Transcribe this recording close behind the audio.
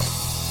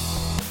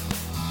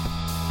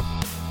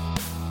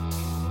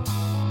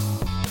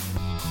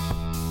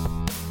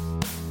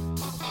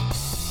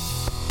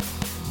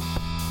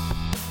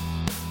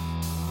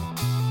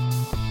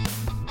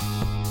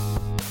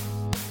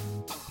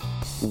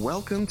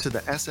Welcome to the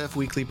SF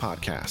Weekly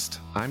Podcast.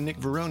 I'm Nick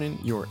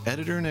Veronin, your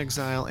editor in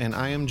exile, and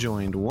I am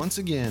joined once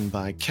again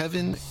by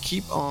Kevin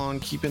Keep On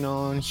Keeping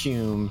On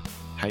Hume.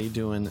 How you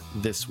doing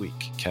this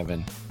week,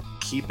 Kevin?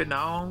 Keeping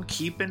on.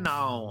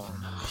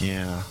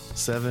 Yeah,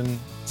 7,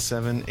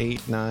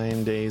 8,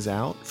 9 days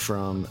out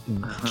from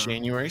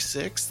January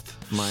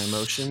 6th. My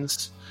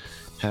emotions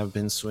have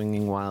been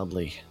swinging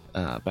wildly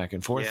back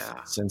and forth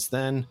since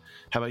then.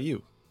 How about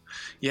you?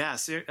 Yeah,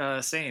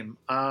 same.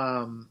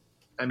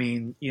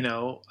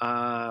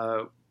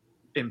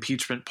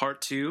 Impeachment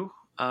part 2,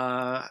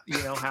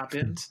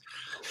 happened.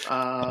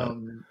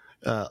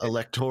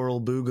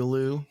 Electoral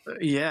boogaloo.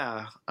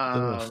 Yeah.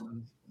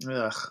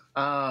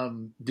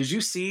 Did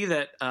you see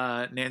that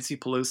Nancy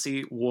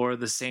Pelosi wore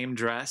the same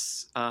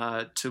dress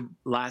to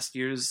last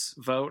year's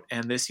vote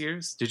and this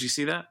year's? Did you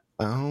see that?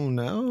 Oh,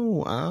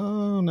 no,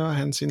 I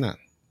hadn't seen that.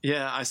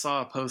 Yeah, I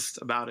saw a post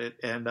about it,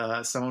 and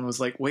someone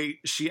was like, wait,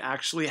 she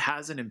actually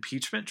has an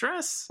impeachment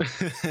dress?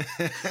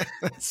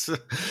 It's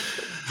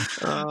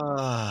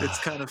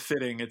kind of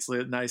fitting. It's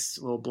a nice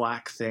little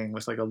black thing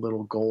with like a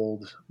little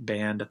gold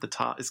band at the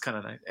top. It's kind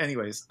of nice.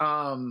 Anyways,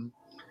 yeah,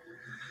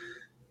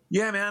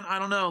 man, I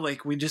don't know.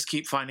 Like, we just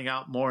keep finding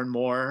out more and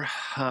more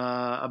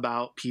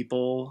about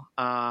people,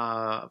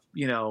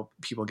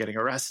 people getting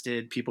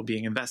arrested, people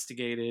being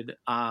investigated,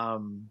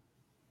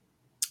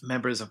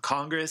 members of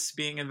Congress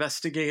being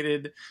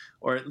investigated,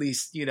 or at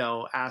least,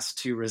 asked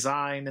to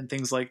resign and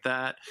things like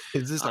that.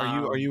 Is this,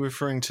 are you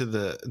referring to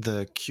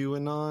the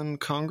QAnon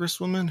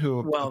congresswoman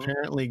who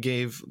apparently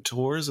gave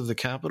tours of the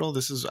Capitol?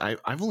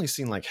 I've only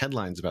seen like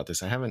headlines about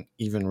this. I haven't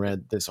even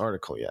read this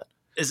article yet.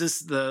 Is this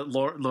the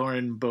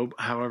Lauren Boeb,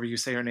 however you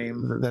say her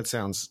name? That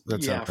sounds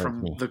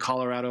from the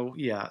Colorado.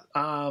 Yeah.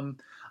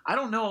 I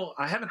don't know.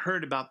 I haven't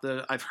heard about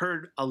I've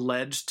heard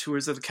alleged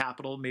tours of the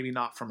Capitol, maybe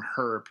not from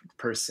her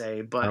per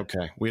se, but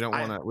okay. We don't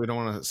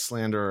want to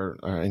slander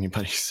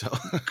anybody. So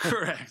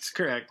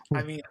correct.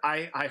 I mean,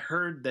 I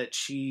heard that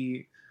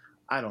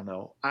I don't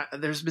know.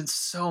 There's been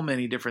so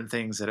many different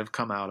things that have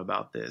come out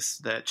about this,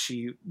 that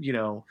she,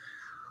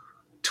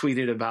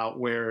 tweeted about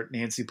where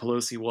Nancy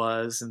Pelosi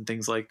was and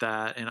things like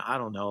that. And I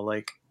don't know,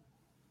 like,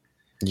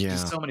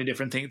 there's so many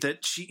different things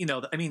that she,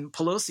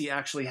 Pelosi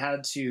actually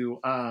had to,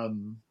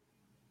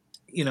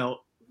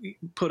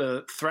 put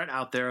a threat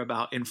out there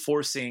about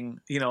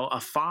enforcing,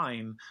 a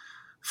fine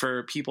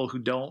for people who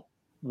don't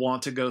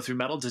want to go through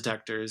metal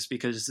detectors,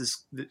 because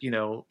this,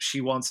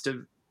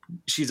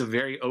 she's a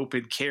very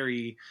open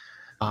carry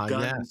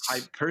gun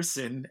type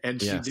person, and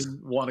she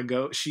didn't want to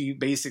go. She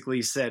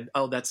basically said,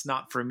 "Oh, that's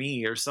not for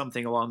me," or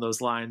something along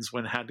those lines,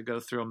 when had to go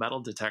through a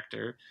metal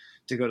detector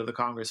to go to the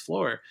Congress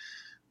floor.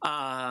 So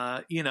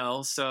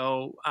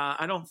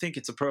I don't think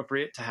it's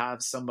appropriate to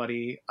have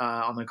somebody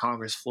on the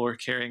Congress floor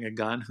carrying a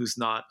gun who's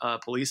not a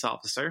police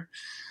officer.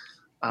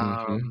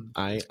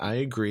 I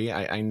agree.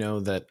 I know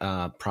that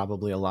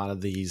probably a lot of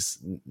these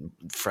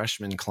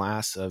freshman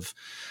class of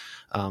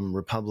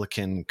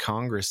Republican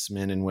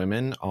congressmen and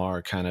women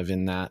are kind of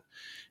in that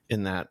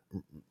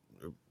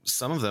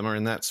some of them are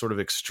in that sort of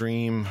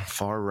extreme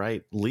far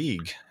right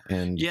league.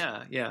 And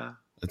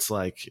it's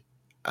like,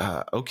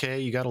 okay,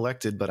 you got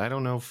elected, but I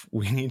don't know if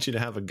we need you to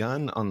have a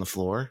gun on the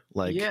floor.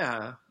 Like,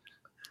 I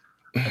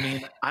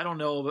mean, I don't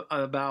know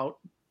about.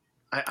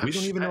 We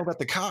don't even know about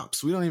the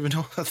cops. We don't even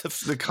know about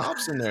the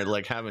cops in there,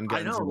 like, having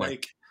guns. I know,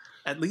 like,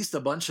 at least a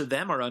bunch of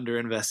them are under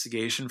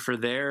investigation for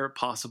their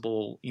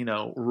possible,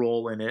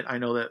 role in it. I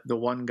know that the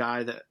one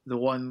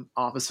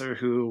officer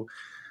who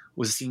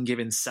was seen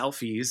giving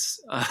selfies,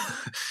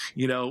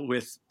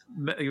 with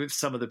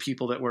some of the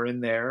people that were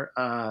in there,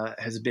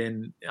 has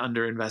been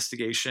under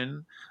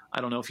investigation.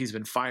 I don't know if he's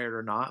been fired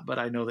or not, but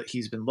I know that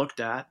he's been looked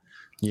at.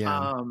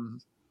 Yeah.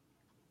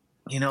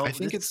 I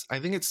think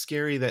it's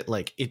scary that,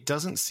 like, it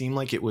doesn't seem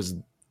like it was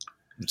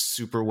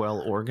super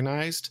well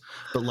organized,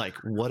 but like,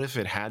 what if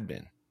it had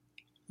been?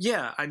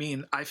 Yeah. I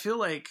mean, I feel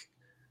like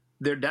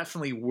there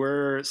definitely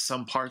were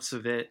some parts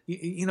of it,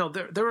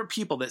 there were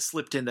people that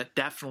slipped in that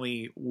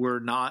definitely were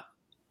not,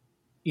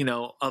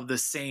 of the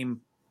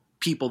same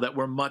people, that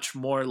were much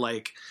more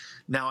like,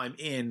 now I'm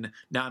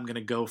going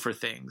to go for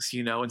things,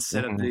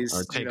 instead of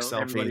these,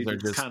 everybody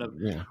just kind of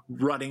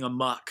running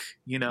amok,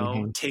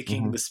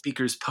 taking the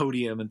speaker's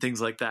podium and things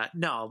like that.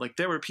 No, like,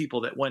 there were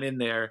people that went in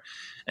there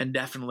and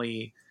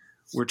definitely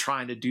were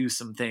trying to do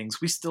some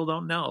things. We still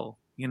don't know,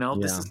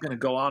 this is going to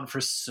go on for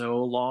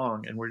so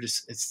long, and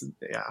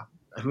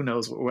who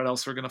knows what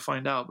else we're going to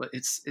find out, but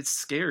it's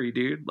scary,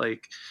 dude.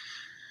 Like,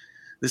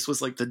 this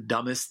was like the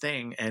dumbest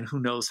thing, and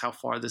who knows how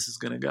far this is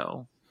going to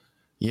go.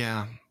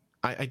 Yeah.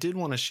 I did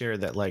want to share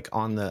that, like,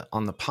 on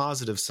the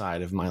positive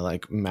side of my,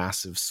 like,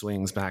 massive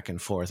swings back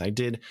and forth, I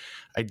did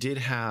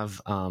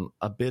have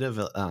a bit of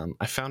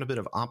I found a bit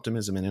of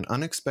optimism in an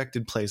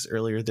unexpected place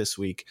earlier this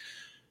week.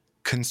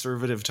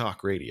 Conservative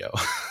talk radio.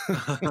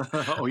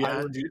 Oh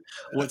yeah, dude.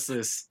 What's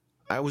this?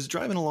 I was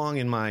driving along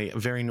in my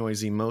very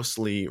noisy,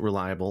 mostly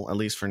reliable, at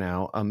least for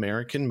now,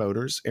 American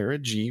Motors era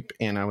Jeep,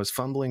 and I was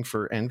fumbling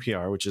for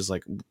NPR, which is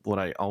like what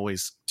I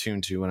always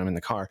tune to when I'm in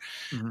the car.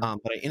 But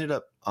I ended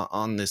up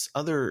on this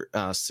other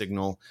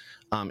signal.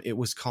 It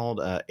was called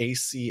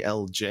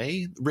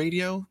ACLJ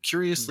radio,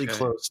 curiously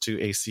close to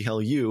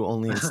ACLU,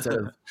 only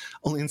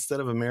instead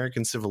of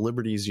American Civil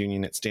Liberties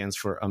Union, it stands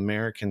for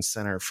American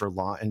Center for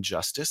Law and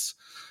Justice,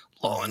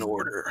 Law and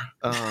Order.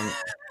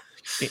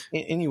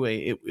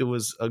 Anyway, it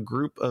was a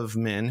group of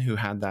men who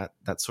had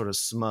that sort of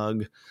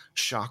smug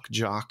shock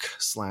jock /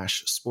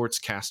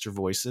 sportscaster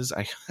voices.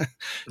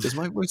 Does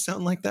my voice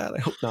sound like that? I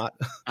hope not.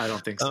 I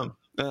don't think so.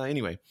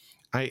 Anyway,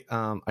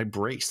 I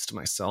braced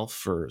myself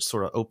for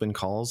sort of open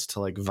calls to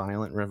like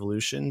violent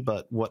revolution,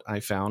 but what I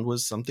found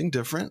was something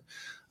different.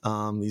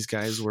 These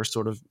guys were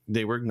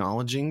they were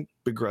acknowledging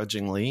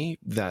begrudgingly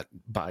that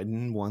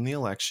Biden won the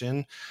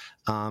election,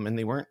 and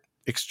they weren't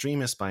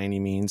extremists by any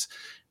means.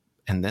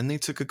 And then they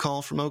took a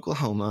call from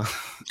Oklahoma,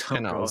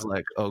 and I was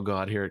like, oh,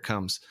 God, here it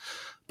comes.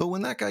 But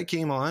when that guy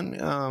came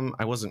on,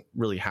 I wasn't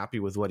really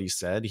happy with what he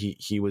said.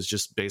 He was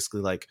just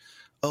basically like,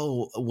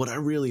 oh, what I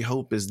really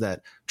hope is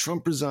that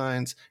Trump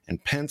resigns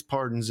and Pence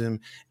pardons him,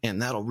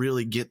 and that'll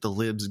really get the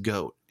libs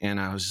goat. And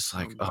I was just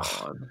like,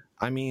 oh.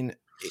 I mean,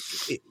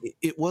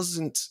 it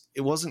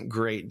wasn't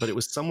great, but it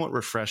was somewhat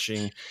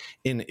refreshing,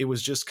 and it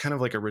was just kind of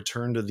like a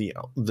return to the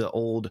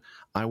old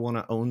I want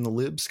to own the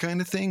libs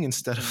kind of thing,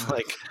 instead of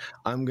like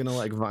I'm gonna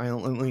like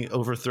violently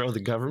overthrow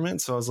the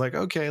government. So I was like,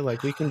 okay,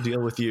 like we can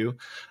deal with you.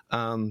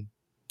 And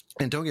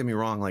don't get me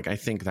wrong, like I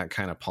think that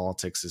kind of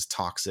politics is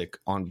toxic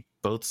on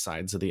both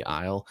sides of the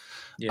aisle.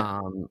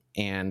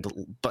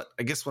 But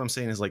I guess what I'm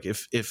saying is like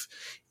if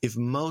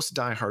most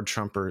diehard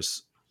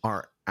Trumpers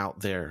are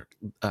out there,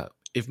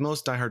 if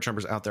most diehard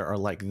Trumpers out there are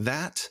like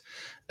that,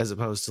 as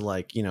opposed to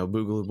like, you know,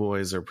 Boogaloo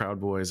Boys or Proud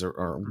Boys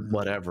or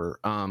whatever,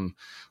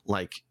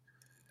 like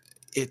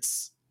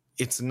it's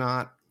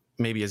not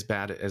maybe as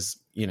bad as,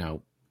 you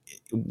know,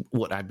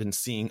 what I've been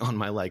seeing on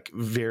my like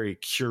very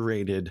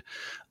curated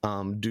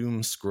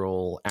doom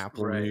scroll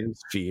Apple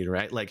News feed,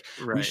 right? Like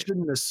we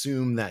shouldn't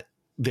assume that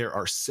there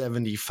are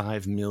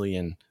 75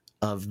 million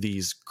of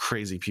these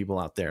crazy people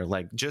out there.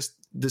 Like just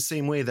the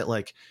same way that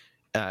like,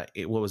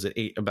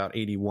 about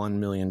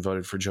 81 million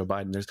voted for Joe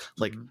Biden. There's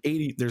like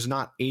there's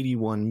not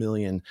 81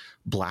 million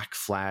black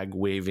flag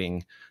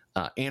waving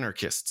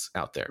anarchists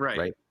out there.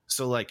 Right.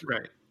 So like,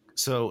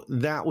 so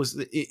that was,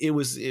 it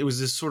was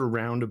this sort of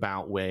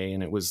roundabout way.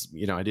 And it was,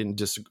 you know, I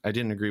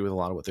didn't agree with a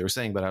lot of what they were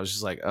saying, but I was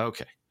just like,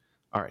 okay,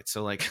 all right.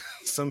 So like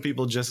some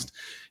people just,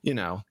 you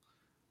know,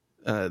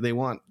 they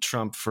want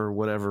Trump for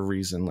whatever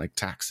reason, like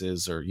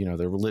taxes, or, you know,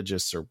 they're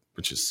religious, or,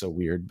 which is so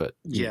weird, but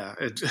but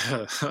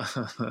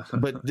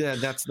yeah,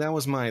 that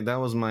was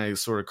my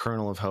sort of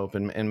kernel of hope.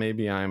 And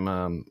maybe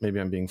I'm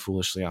being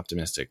foolishly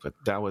optimistic, but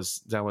that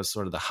was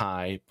sort of the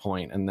high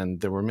point. And then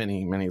there were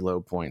many, many low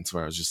points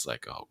where I was just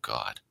like, oh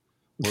God.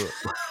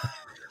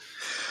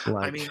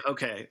 I mean,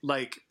 okay.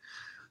 Like,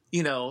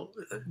 you know,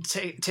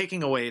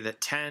 taking away that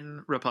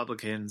 10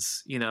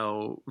 Republicans, you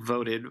know,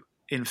 voted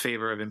in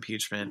favor of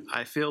impeachment,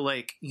 I feel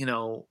like, you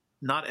know,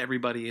 not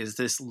everybody is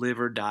this live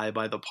or die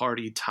by the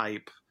party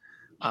type,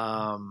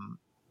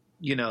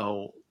 you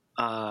know,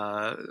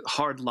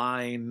 hard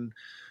line,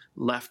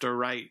 left or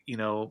right, you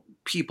know,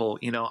 people.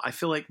 You know, I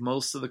feel like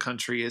most of the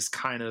country is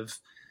kind of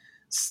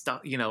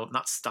stuck, you know,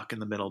 not stuck in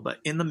the middle, but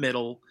in the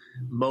middle,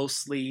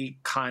 mostly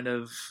kind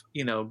of,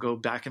 you know, go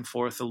back and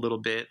forth a little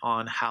bit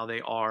on how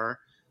they are,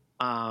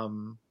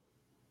 and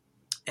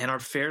are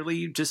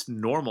fairly just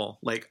normal.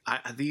 Like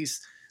these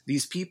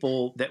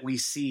people that we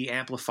see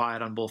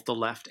amplified on both the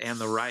left and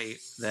the right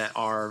that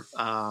are,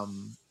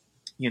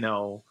 you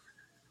know,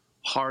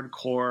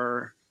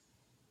 hardcore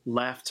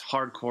left,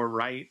 hardcore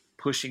right,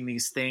 pushing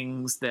these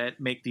things that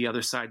make the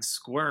other side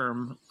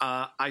squirm,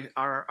 are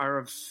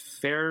a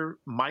fair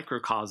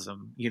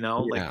microcosm, you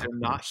know, like they're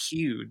not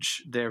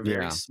huge, they're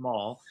very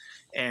small,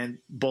 and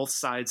both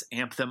sides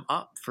amp them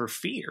up for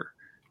fear,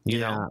 you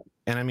know?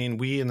 And I mean,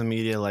 we in the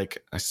media,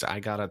 like I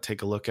gotta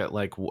take a look at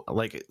like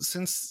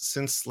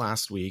since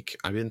last week,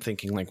 I've been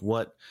thinking like,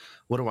 what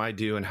do I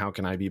do and how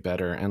can I be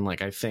better? And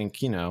like, I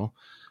think, you know,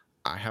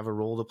 I have a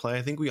role to play.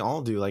 I think we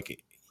all do.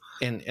 Like,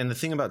 and the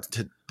thing about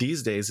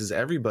these days is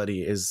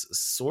everybody is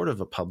sort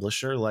of a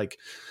publisher. Like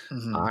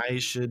I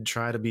should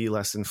try to be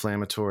less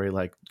inflammatory,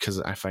 like, because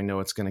if I know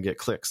it's going to get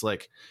clicks,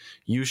 like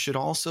you should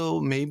also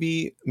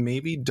maybe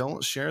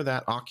don't share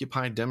that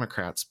Occupy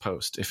Democrats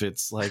post if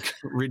it's like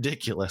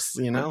ridiculous,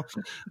 you know?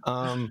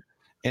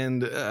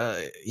 And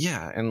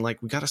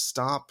like we got to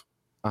stop.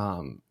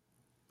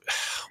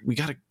 We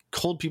got to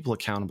hold people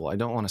accountable. I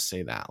don't want to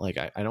say that. Like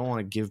I don't want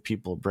to give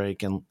people a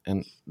break and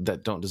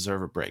that don't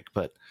deserve a break.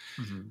 But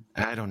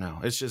I don't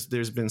know. It's just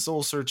there's been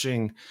soul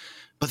searching.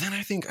 But then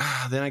I think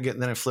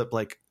then I flip,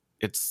 like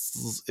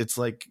it's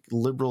like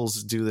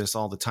liberals do this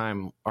all the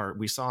time. Or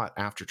we saw it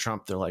after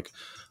Trump. They're like,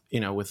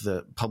 you know, with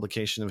the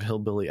publication of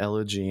Hillbilly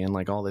Elegy and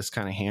like all this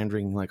kind of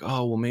hand-wringing, like,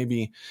 oh well,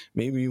 maybe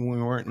we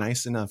weren't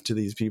nice enough to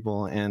these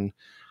people. And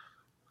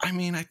I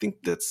mean, I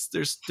think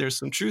there's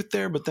some truth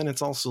there, but then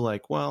it's also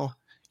like, well,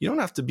 you don't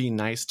have to be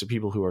nice to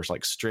people who are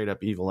like straight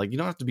up evil. Like, you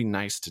don't have to be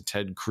nice to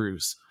Ted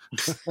Cruz.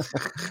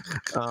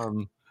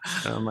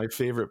 My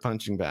favorite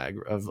punching bag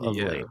of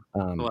late.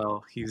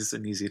 Well, he's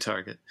an easy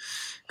target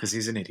because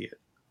he's an idiot.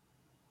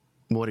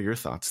 What are your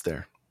thoughts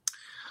there?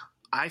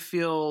 I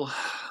feel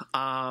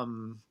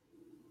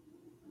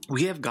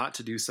we have got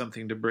to do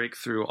something to break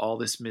through all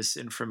this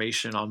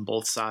misinformation on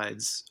both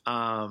sides.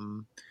 I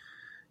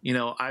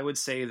would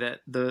say that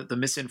the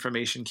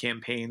misinformation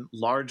campaign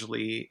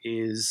largely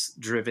is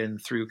driven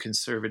through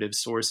conservative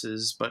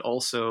sources, but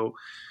also,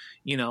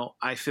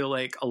 I feel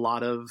like a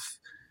lot of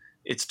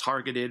it's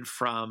targeted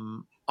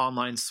from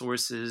online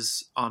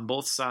sources on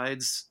both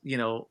sides.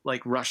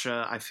 Like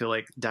Russia, I feel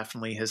like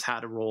definitely has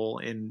had a role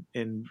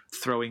in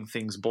throwing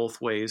things both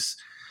ways.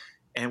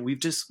 And we've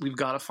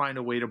got to find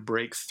a way to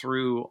break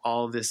through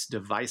all this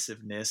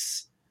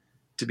divisiveness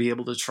to be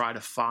able to try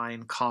to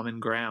find common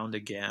ground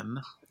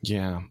again.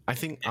 Yeah, I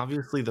think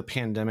obviously the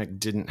pandemic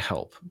didn't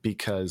help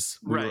because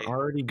we were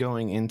already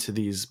going into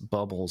these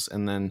bubbles,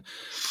 and then,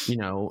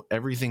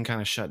 everything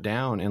kind of shut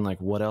down. And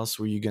like, what else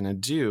were you going to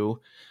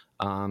do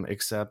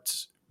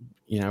except,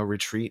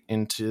 retreat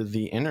into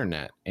the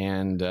internet?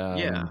 And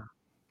I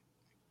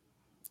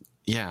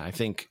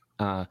think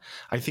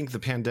the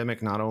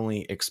pandemic not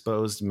only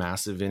exposed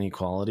massive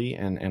inequality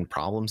and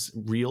problems,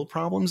 real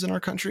problems in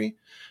our country,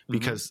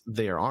 because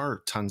there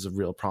are tons of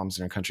real problems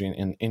in our country,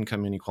 and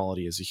income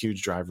inequality is a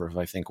huge driver of,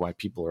 I think, why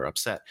people are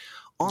upset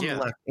on the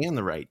left and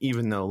the right,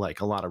 even though like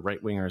a lot of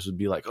right wingers would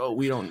be like, oh,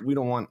 we don't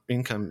want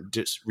income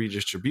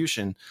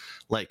redistribution.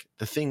 Like,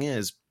 the thing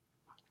is,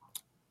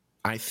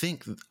 I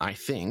think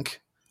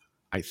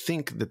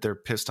that they're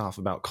pissed off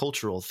about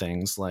cultural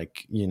things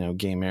like,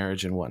 gay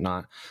marriage and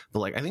whatnot. But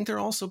like, I think they're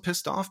also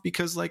pissed off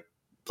because like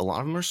a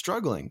lot of them are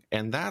struggling.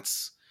 And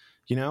that's,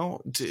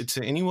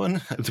 to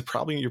anyone,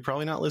 you're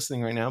probably not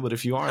listening right now, but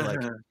if you are,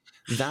 like,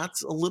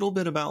 that's a little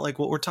bit about like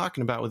what we're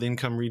talking about with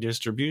income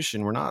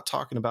redistribution. We're not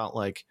talking about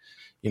like,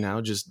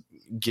 just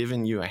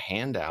giving you a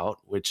handout,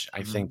 which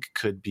I think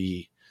could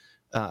be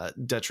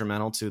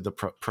detrimental to the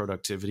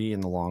productivity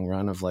in the long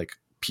run of like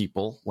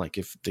people, like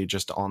if they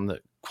just on the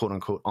quote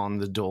unquote on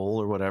the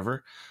dole or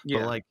whatever.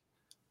 But like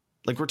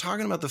we're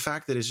talking about the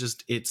fact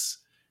that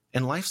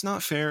and life's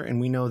not fair,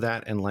 and we know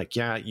that, and like,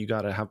 you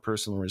got to have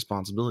personal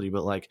responsibility,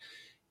 but like,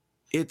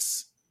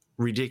 it's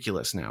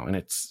ridiculous now, and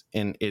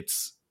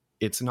it's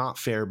not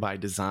fair by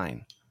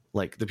design.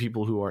 Like, the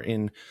people who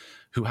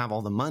have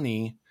all the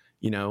money,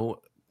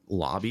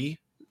 lobby,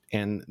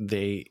 and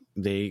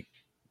they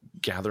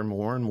gather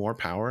more and more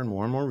power and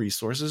more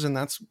resources, and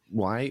that's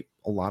why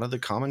a lot of the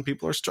common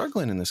people are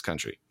struggling in this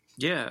country.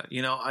 Yeah,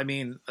 I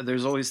mean,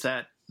 there's always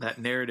that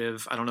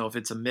narrative. I don't know if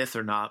it's a myth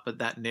or not, but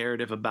that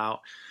narrative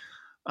about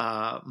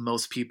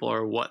most people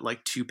are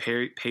like 2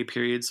 pay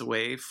periods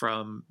away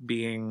from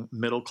being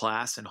middle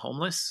class and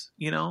homeless.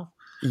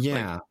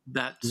 Like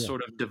that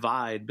sort of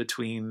divide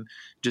between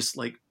just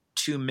like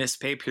 2 missed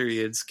pay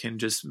periods can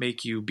just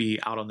make you be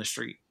out on the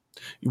street.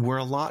 We're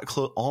a lot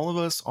all of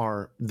us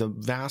are, the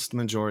vast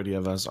majority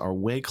of us are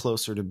way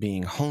closer to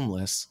being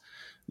homeless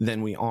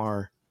than we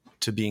are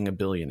to being a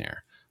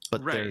billionaire.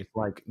 But there's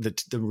like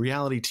the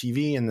reality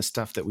TV and the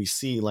stuff that we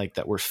see, like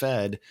that we're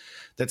fed,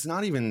 that's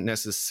not even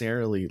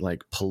necessarily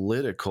like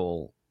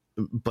political,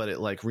 but it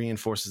like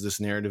reinforces this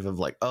narrative of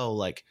like, oh,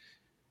 like,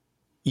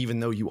 even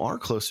though you are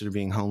closer to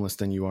being homeless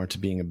than you are to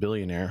being a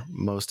billionaire,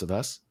 most of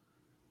us,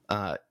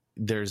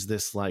 there's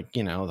this like,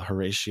 the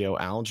Horatio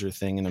Alger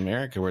thing in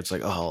America where it's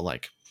like, oh,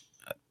 like,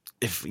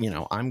 if,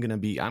 I'm going to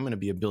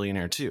be a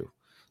billionaire too.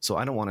 So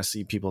I don't want to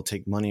see people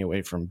take money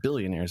away from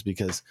billionaires,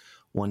 because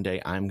one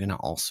day I'm going to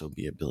also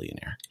be a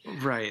billionaire.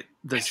 Right.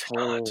 This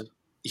whole,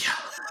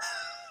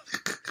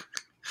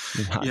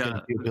 Not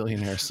gonna be a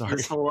billionaire. Sorry.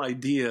 This whole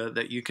idea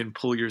that you can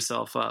pull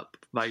yourself up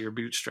by your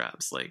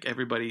bootstraps, like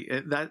everybody,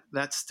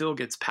 that still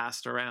gets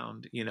passed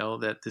around,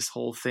 that this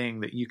whole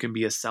thing that you can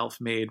be a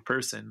self-made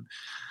person,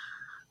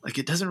 like,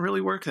 it doesn't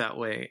really work that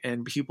way.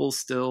 And people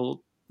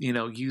still,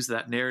 use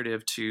that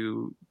narrative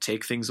to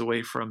take things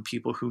away from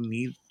people who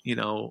need,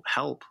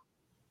 help.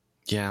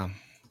 Yeah.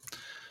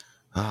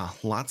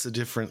 Lots of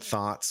different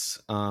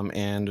thoughts.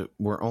 And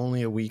we're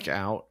only a week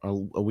out,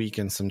 a week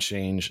and some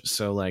change.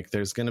 So like,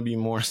 there's going to be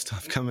more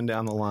stuff coming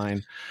down the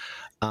line.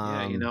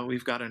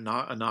 We've got an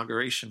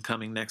inauguration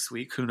coming next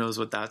week. Who knows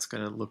what that's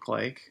going to look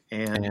like?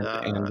 And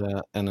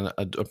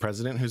a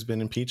president who's been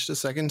impeached a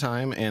second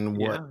time. And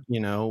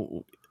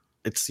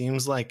it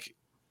seems like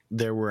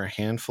there were a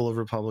handful of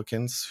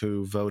Republicans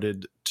who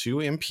voted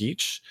to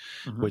impeach,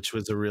 which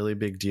was a really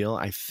big deal.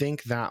 I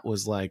think that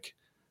was like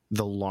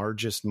the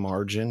largest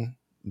margin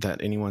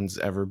that anyone's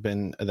ever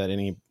been,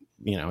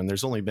 and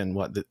there's only been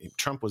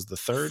Trump was the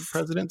 3rd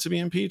president to be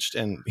impeached,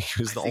 and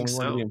he was the only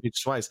one to be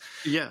impeached twice.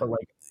 Yeah. But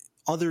like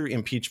other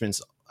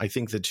impeachments, I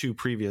think the 2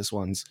 previous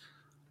ones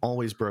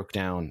always broke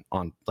down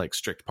on like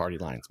strict party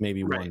lines.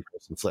 Maybe one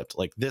person flipped.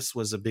 Like, this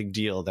was a big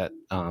deal that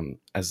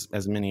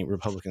as many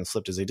Republicans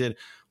flipped as they did.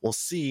 We'll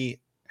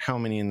see how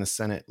many in the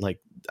Senate. Like,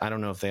 I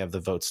don't know if they have the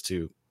votes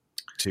to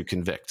to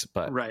convict.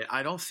 But right.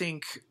 I don't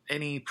think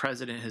any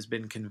president has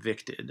been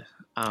convicted.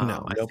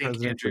 no I think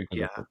president's Andrew, been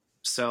yeah. convicted.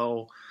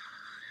 So,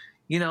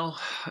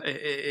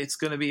 it's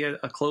going to be a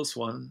close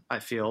one. I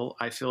feel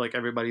like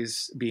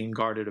everybody's being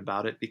guarded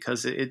about it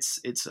because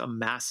it's a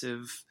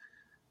massive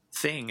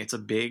thing. It's a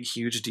big,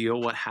 huge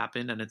deal what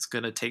happened, and it's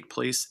going to take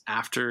place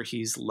after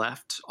he's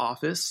left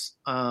office.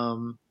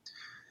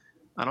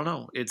 I don't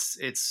know. It's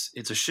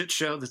a shit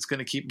show that's going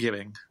to keep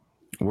giving.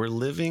 We're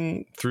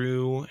living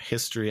through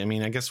history. I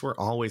mean, I guess we're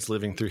always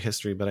living through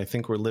history, but I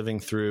think we're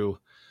living through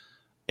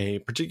a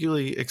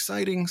particularly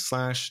exciting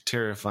 /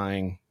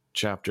 terrifying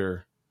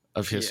chapter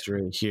of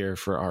history here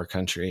for our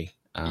country.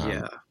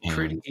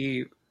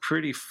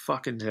 Pretty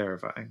fucking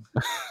terrifying.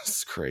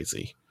 It's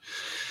crazy.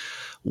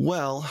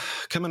 Well,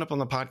 coming up on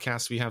the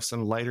podcast, we have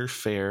some lighter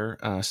fare.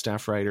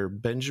 Staff writer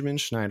Benjamin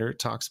Schneider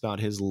talks about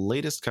his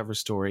latest cover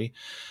story,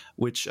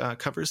 which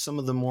covers some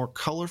of the more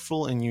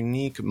colorful and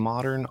unique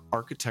modern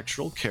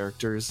architectural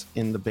characters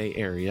in the Bay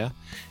Area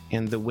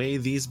and the way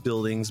these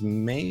buildings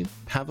may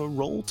have a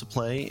role to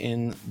play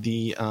in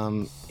the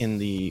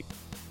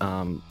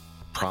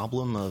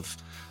problem of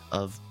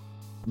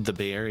the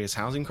Bay Area's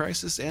housing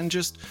crisis and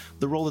just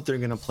the role that they're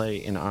going to play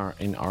in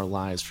our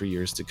lives for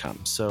years to come.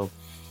 So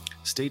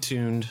stay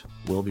tuned.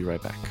 We'll be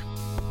right back.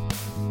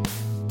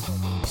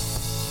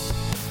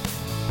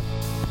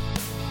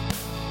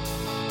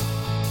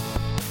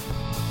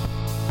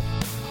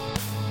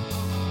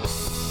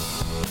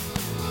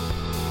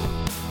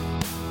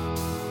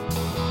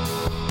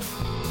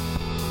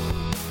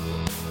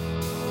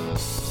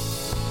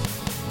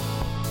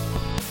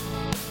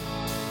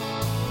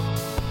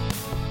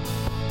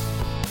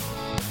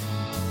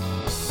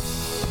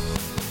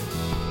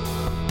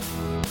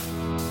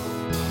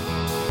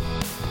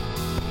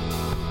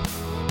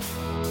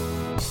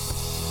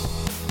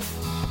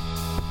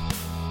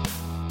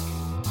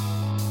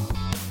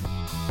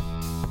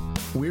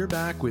 We're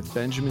back with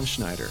Benjamin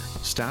Schneider,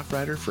 staff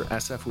writer for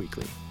SF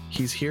Weekly.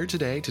 He's here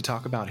today to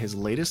talk about his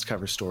latest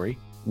cover story,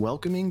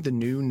 Welcoming the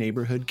New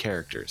Neighborhood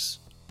Characters.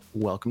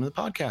 Welcome to the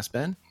podcast,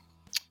 Ben.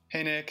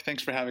 Hey, Nick.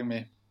 Thanks for having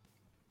me.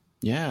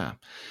 Yeah.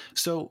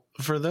 So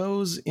for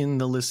those in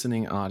the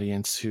listening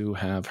audience who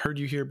have heard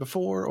you here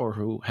before or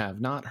who have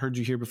not heard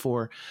you here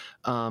before,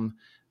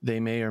 they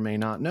may or may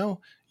not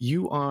know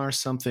you are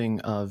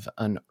something of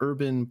an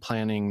urban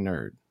planning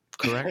nerd.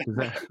 Correct?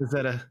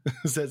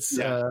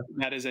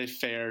 That is a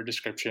fair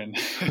description.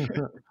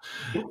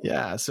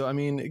 Yeah. So, I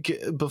mean,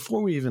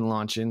 before we even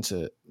launch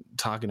into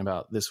talking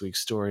about this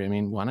week's story, I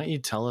mean, why don't you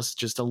tell us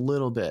just a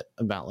little bit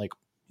about like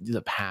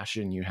the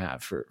passion you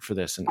have for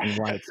this and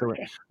why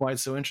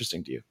it's so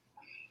interesting to you?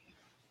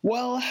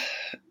 Well,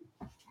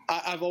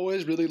 I've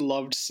always really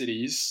loved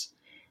cities.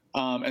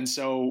 And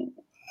so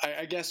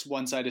I guess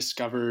once I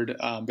discovered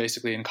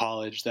basically in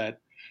college that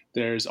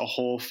there's a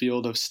whole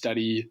field of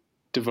study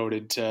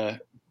devoted to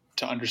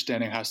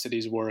understanding how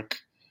cities work,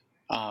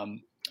 I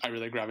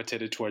really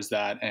gravitated towards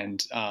that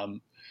and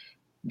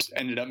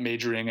ended up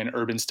majoring in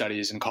urban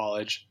studies in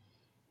college.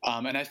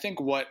 And I think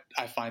what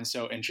I find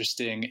so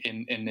interesting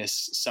in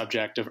this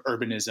subject of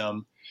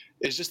urbanism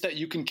is just that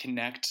you can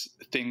connect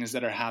things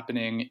that are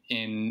happening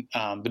in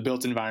the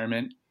built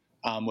environment,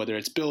 whether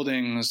it's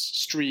buildings,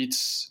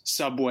 streets,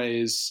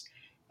 subways,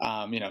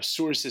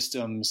 sewer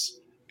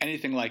systems,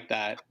 anything like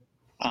that.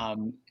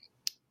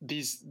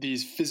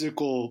 These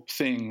physical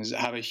things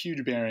have a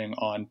huge bearing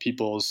on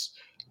people's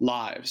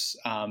lives,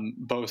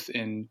 both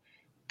in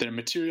their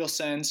material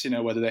sense,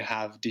 whether they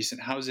have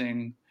decent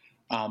housing,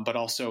 but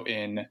also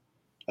in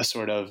a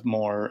sort of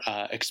more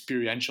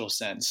experiential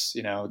sense.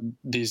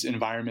 These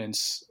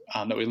environments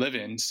that we live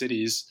in,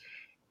 cities,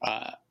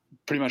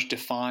 pretty much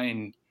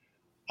define,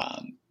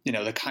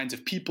 the kinds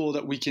of people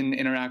that we can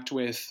interact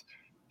with,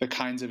 the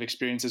kinds of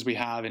experiences we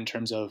have in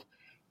terms of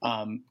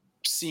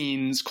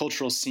scenes,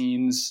 cultural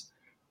scenes,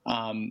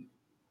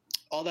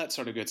 all that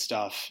sort of good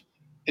stuff.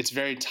 It's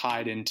very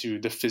tied into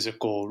the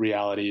physical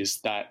realities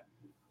that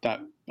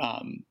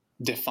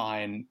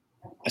define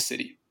a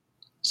city.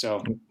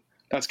 So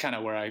that's kind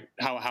of where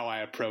how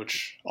I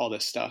approach all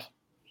this stuff.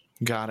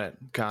 Got it.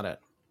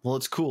 Well,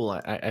 it's cool.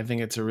 I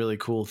think it's a really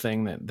cool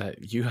thing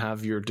that you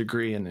have your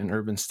degree in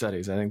urban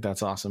studies. I think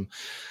that's awesome.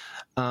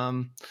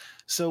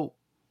 So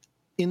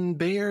in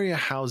Bay Area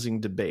housing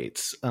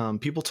debates,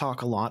 people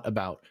talk a lot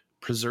about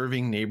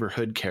preserving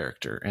neighborhood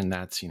character. And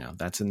that's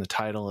in the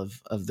title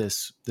of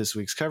this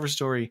week's cover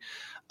story.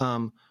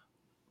 But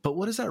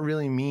what does that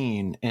really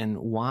mean? And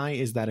why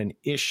is that an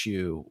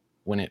issue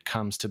when it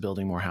comes to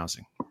building more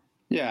housing?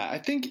 Yeah, I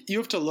think you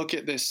have to look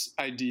at this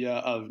idea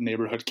of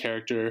neighborhood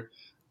character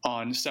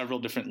on several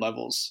different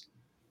levels.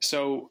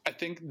 So I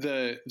think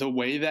the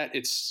way that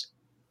it's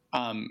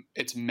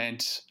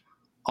meant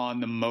on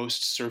the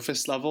most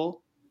surface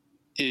level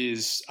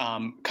is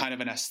kind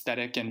of an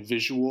aesthetic and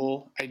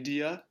visual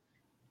idea.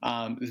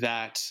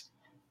 That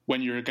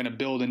when you're going to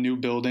build a new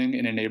building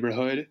in a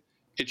neighborhood,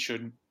 it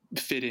should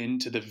fit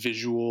into the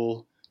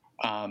visual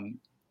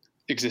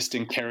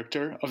existing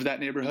character of that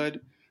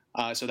neighborhood.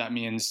 So that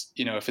means,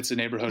 if it's a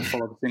neighborhood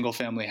full of single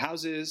family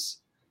houses,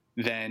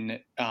 then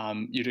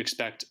you'd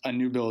expect a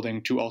new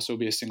building to also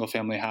be a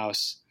single-family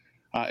house.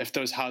 If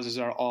those houses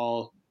are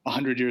all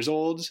 100 years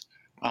old,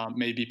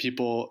 maybe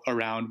people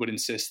around would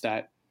insist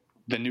that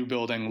the new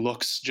building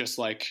looks just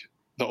like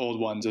the old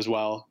ones as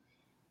well.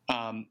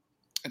 And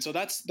so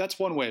that's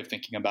one way of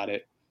thinking about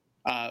it.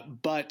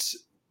 But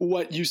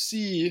what you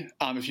see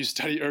if you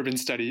study urban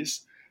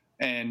studies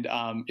and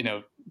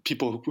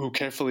people who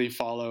carefully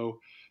follow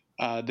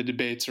the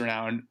debates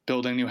around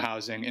building new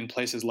housing in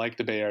places like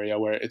the Bay Area,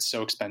 where it's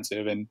so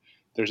expensive and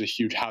there's a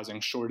huge housing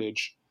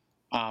shortage,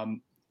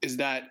 is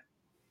that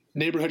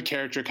neighborhood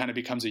character kind of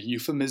becomes a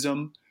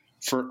euphemism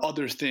for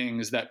other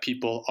things that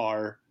people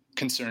are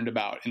concerned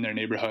about in their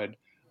neighborhood.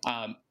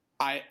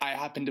 I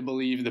happen to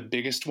believe the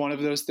biggest one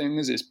of those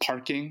things is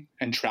parking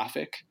and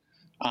traffic.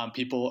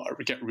 People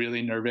get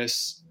really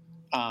nervous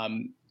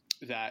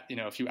that,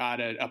 if you add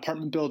an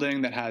apartment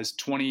building that has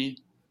 20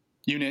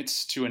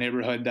 units to a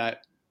neighborhood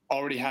that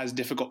already has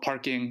difficult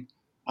parking,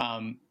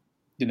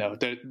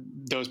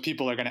 those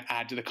people are going to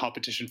add to the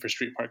competition for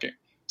street parking.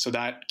 So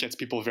that gets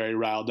people very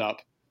riled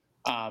up.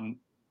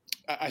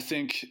 I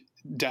think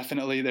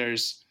definitely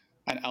there's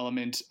an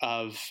element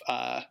of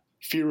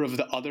fear of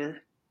the other.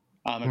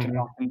 It can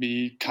often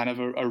be kind of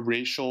a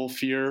racial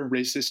fear,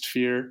 racist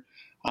fear,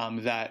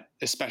 that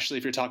especially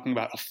if you're talking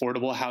about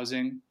affordable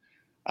housing,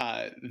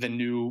 the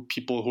new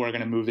people who are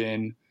going to move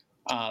in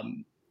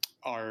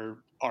are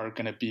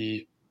going to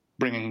be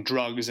bringing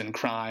drugs and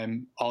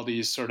crime, all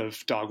these sort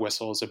of dog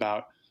whistles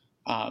about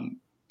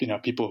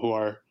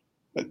people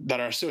that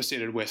are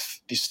associated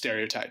with these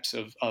stereotypes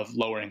of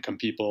lower income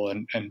people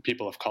and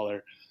people of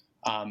color.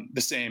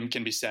 The same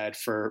can be said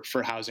for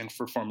housing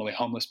for formerly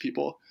homeless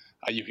people.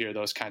 You hear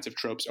those kinds of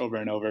tropes over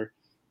and over.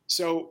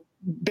 So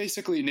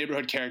basically,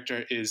 neighborhood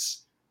character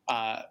is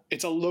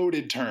it's a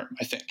loaded term,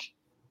 I think.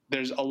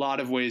 There's a lot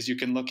of ways you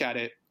can look at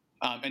it,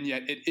 and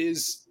yet it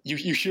is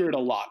you hear it a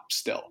lot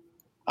still.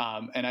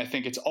 And I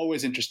think it's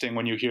always interesting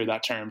when you hear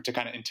that term to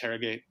kind of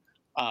interrogate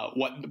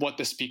what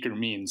the speaker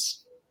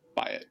means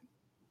by it.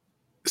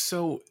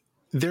 So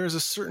there's a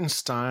certain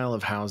style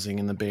of housing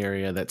in the Bay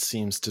Area that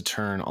seems to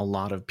turn a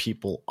lot of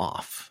people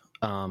off.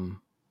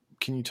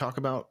 Can you talk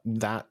about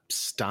that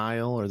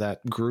style or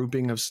that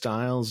grouping of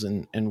styles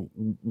and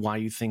why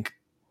you think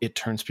it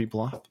turns people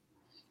off?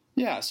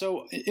 Yeah,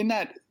 so in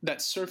that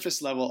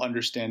surface level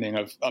understanding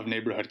of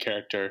neighborhood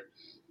character,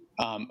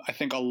 I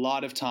think a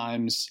lot of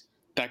times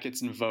that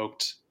gets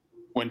invoked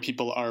when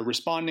people are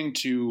responding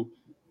to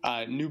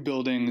new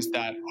buildings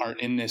that are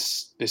in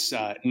this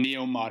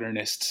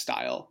neo-modernist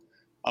style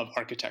of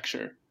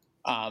architecture,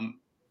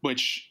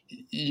 which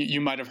you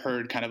might have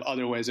heard kind of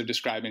other ways of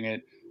describing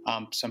it.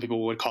 Some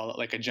people would call it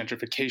like a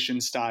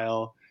gentrification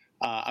style.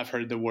 I've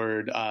heard the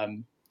word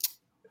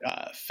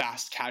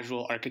fast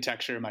casual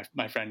architecture.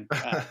 My friend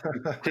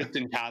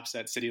Kristen Capps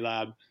at City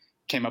Lab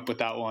came up with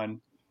that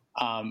one.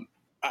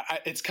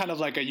 It's kind of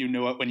like a you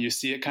know it when you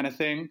see it kind of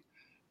thing.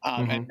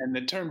 And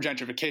the term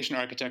gentrification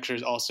architecture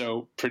is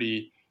also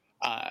pretty,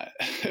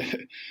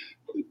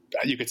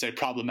 you could say,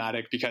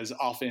 problematic, because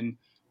often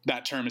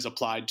that term is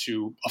applied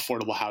to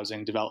affordable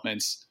housing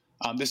developments.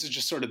 This is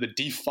just sort of the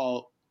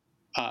default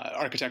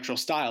architectural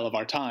style of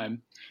our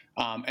time.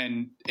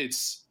 And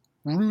it's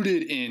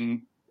rooted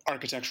in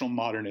architectural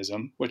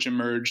modernism, which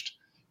emerged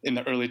in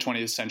the early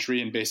 20th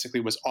century and basically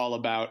was all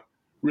about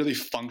really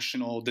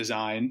functional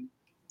design,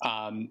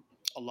 a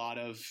lot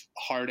of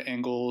hard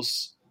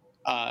angles,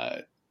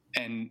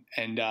 and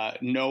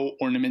no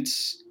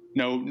ornaments,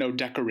 no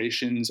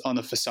decorations on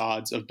the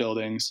facades of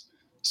buildings.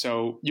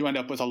 So you end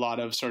up with a lot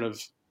of sort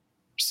of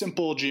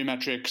simple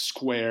geometric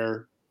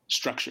square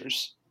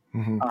structures.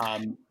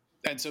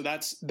 And so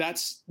that's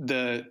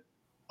the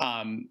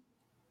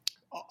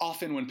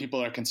often when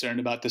people are concerned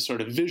about this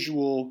sort of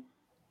visual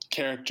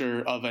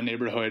character of a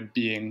neighborhood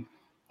being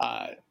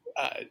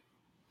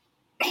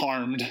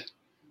harmed,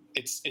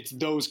 it's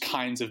those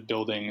kinds of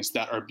buildings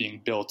that are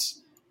being built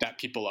that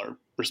people are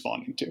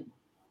responding to.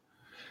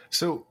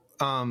 So,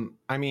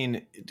 I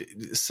mean,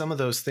 some of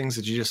those things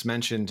that you just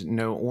mentioned,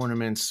 no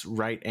ornaments,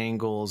 right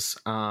angles,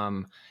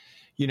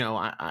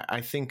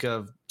 I think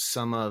of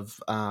some of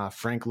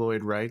Frank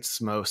Lloyd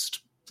Wright's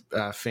most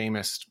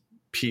famous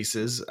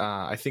pieces.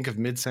 I think of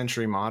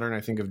mid-century modern.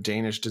 I think of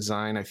Danish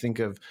design. I think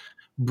of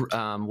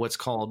what's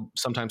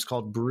sometimes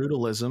called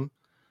brutalism,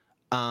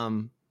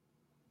 and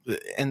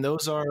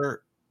those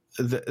are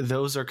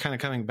kind of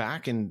coming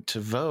back into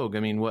vogue. I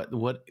mean,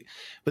 but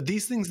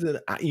these things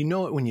that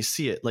it when you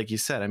see it, like you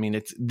said. I mean,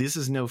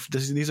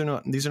 these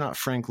are not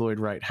Frank Lloyd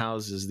Wright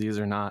houses. These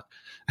are not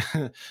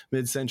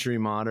mid-century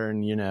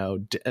modern,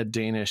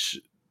 Danish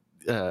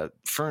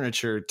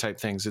furniture type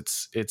things.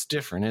 It's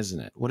different, isn't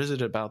it? What is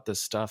it about this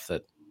stuff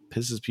that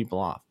pisses people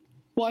off?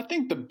 Well, I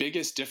think the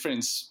biggest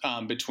difference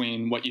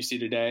between what you see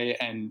today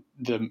and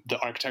the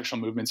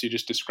architectural movements you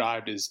just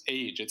described is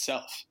age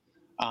itself.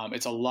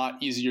 It's a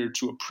lot easier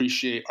to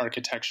appreciate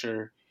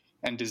architecture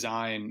and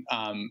design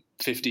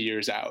 50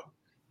 years out.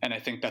 And I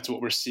think that's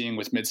what we're seeing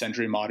with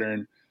mid-century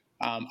modern.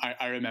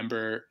 I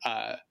remember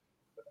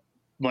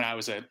when I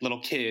was a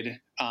little kid,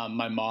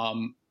 my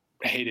mom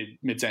hated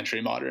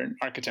mid-century modern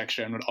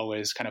architecture and would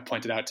always kind of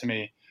point it out to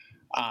me.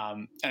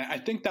 And I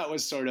think that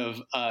was sort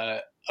of a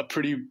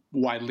pretty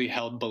widely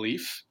held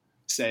belief,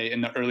 say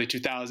in the early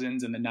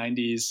 2000s and the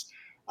 90s.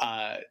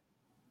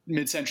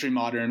 Mid-century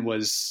modern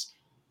was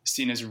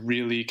seen as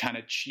really kind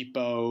of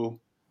cheapo.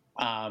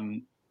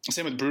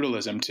 Same with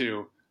brutalism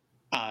too,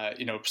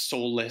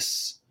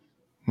 soulless.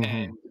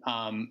 Mm-hmm.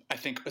 And I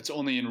think it's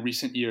only in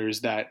recent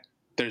years that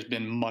there's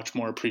been much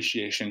more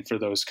appreciation for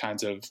those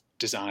kinds of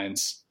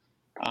designs.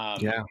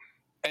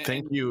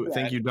 Thank you,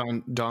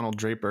 Don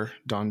Draper.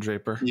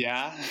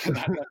 Yeah, that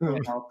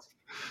definitely helped.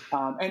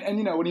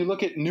 And when you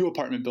look at new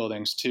apartment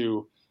buildings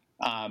too,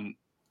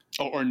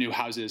 or new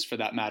houses for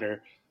that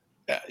matter,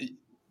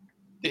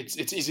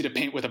 it's easy to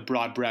paint with a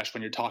broad brush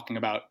when you're talking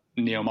about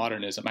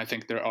neo-modernism. I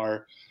think there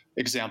are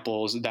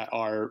examples that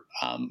are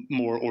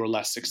more or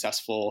less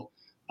successful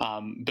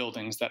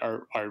buildings that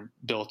are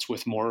built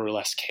with more or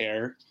less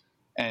care,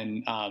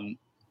 and I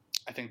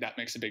think that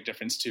makes a big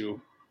difference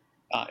too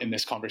in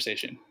this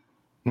conversation.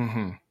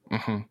 Mm-hmm.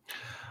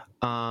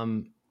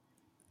 Mm-hmm.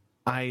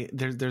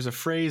 There's a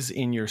phrase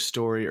in your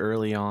story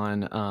early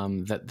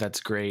on that's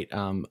great.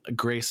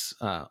 Grace,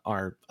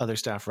 our other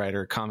staff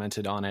writer,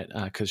 commented on it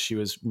because she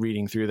was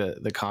reading through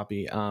the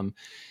copy.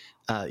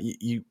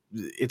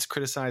 It's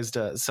criticized.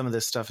 Some of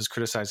this stuff is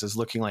criticized as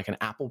looking like an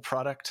Apple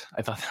product.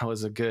 I thought that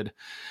was a good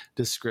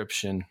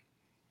description,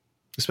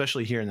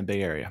 especially here in the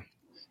Bay Area.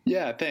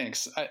 Yeah,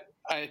 thanks.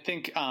 I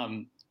think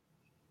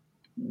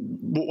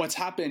what's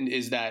happened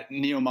is that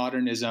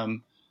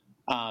neo-modernism,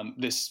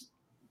 this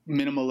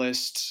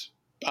minimalist,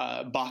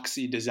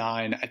 boxy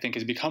design, I think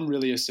has become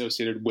really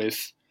associated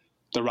with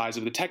the rise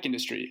of the tech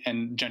industry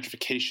and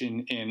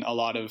gentrification in a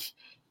lot of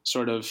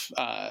sort of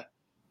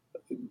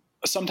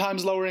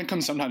sometimes lower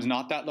income, sometimes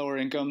not that lower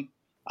income,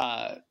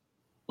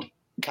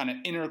 kind of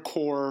inner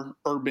core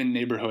urban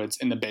neighborhoods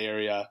in the Bay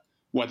Area,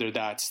 whether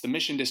that's the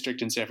Mission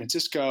District in San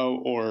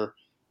Francisco or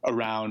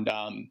around,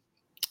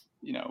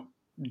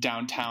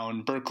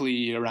 downtown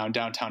Berkeley, around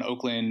downtown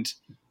Oakland,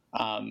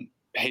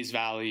 Hayes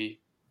Valley,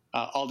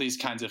 all these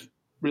kinds of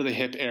really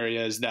hip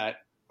areas that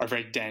are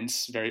very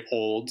dense, very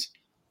old.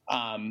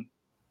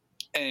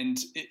 And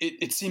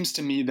it seems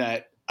to me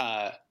that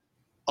a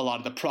lot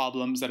of the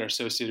problems that are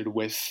associated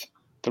with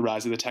the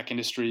rise of the tech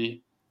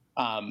industry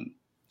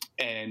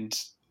and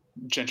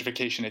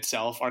gentrification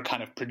itself are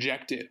kind of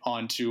projected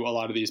onto a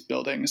lot of these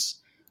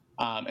buildings.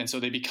 And so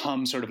they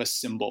become sort of a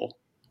symbol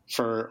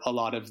for a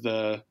lot of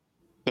the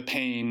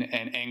pain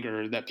and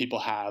anger that people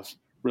have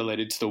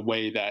related to the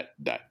way that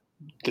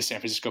the San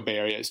Francisco Bay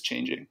Area is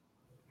changing.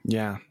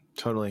 Yeah,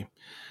 totally.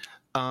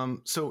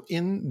 So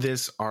in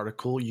this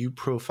article, you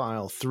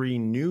profile 3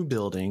 new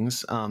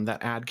buildings that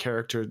add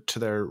character to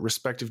their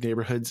respective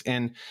neighborhoods.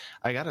 And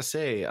I got to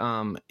say,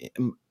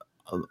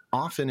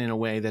 often in a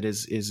way that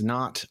is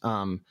not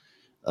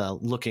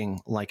looking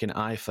like an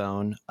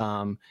iPhone.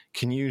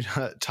 Can you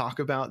talk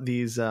about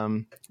these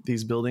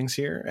buildings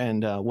here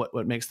and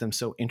what makes them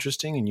so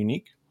interesting and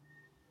unique?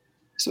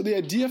 So the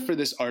idea for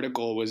this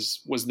article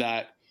was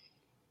that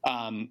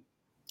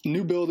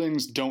new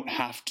buildings don't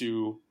have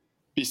to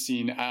be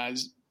seen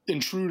as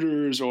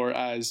intruders or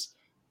as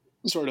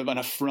sort of an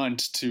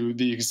affront to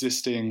the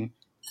existing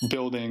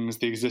buildings,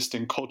 the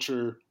existing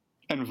culture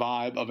and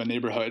vibe of a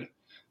neighborhood.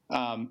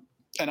 And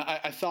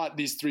I thought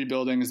these 3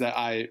 buildings that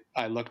I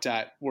looked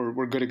at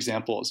were good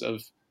examples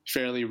of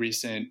fairly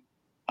recent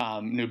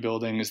new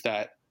buildings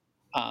that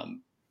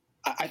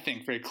I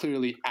think very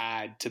clearly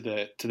add to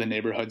the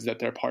neighborhoods that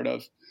they're part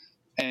of.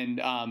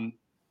 And I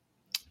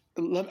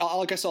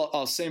guess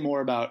I'll say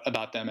more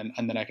about them,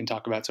 and then I can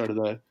talk about sort of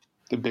the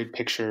big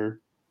picture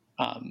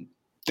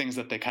things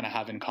that they kind of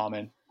have in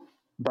common.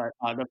 But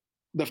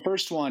the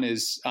first one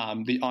is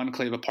the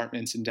Enclave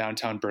Apartments in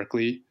downtown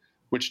Berkeley,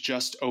 which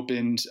just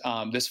opened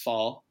this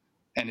fall,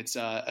 and it's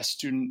a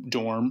student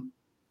dorm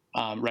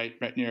right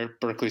near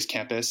Berkeley's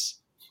campus.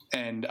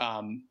 And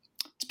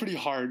it's pretty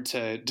hard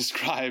to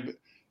describe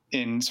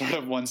in sort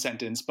of one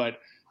sentence, but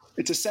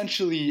it's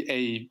essentially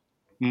a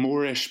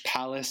Moorish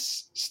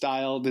palace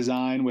style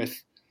design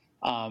with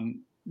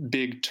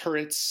big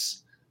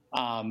turrets,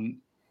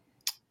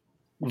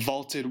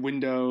 vaulted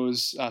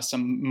windows,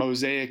 some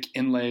mosaic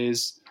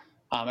inlays.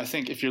 I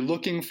think if you're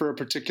looking for a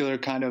particular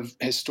kind of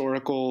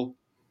historical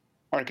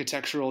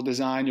architectural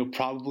design, you'll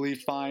probably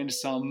find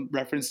some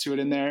reference to it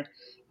in there.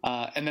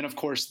 And then, of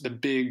course, the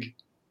big,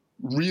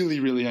 really,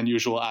 really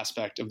unusual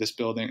aspect of this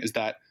building is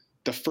that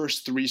the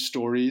first 3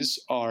 stories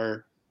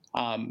are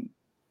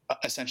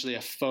essentially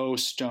a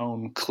faux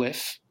stone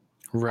cliff.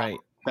 Right.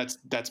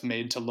 That's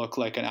made to look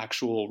like an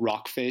actual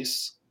rock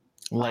face.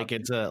 Like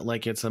it's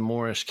a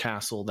Moorish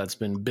castle that's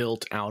been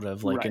built out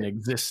of like an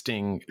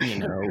existing,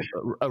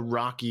 a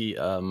rocky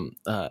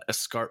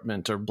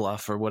escarpment or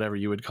bluff or whatever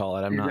you would call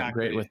it. I'm not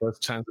great with those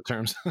kinds of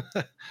terms.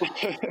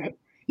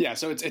 Yeah,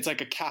 so it's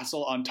like a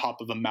castle on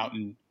top of a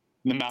mountain.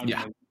 The mountain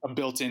is a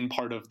built-in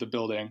part of the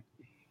building,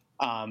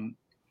 and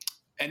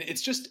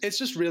it's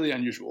just really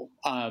unusual.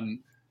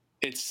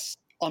 It's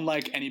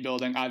unlike any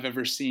building I've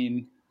ever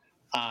seen.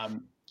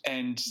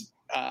 And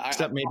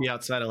except maybe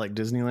outside of like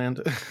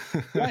Disneyland.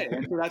 Right.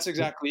 And so that's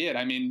exactly it.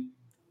 I mean,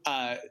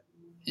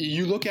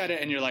 you look at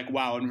it and you're like,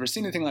 wow, I've never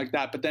seen anything like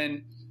that. But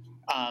then,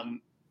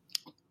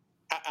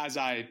 as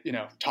I,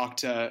 talked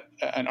to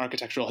an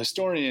architectural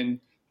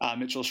historian,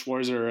 Mitchell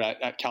Schwarzer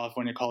at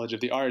California College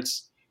of the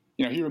Arts,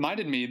 he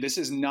reminded me this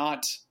is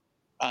not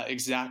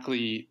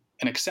exactly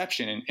an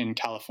exception in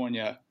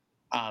California.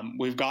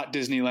 We've got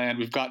Disneyland,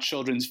 we've got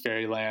Children's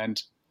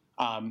Fairyland.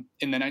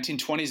 In the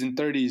 1920s and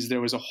 30s,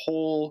 there was a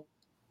whole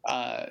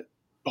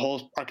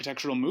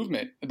architectural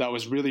movement that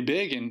was really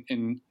big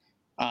in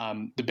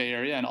the Bay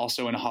Area and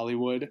also in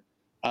Hollywood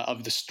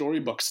of the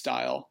storybook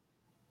style,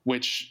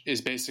 which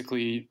is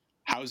basically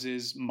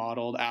houses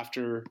modeled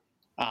after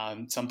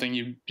something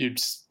you'd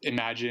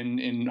imagine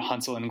in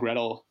Hansel and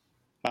Gretel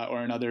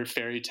or another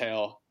fairy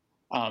tale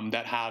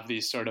that have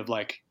these sort of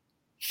like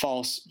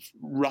false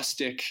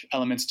rustic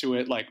elements to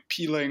it, like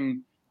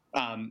peeling,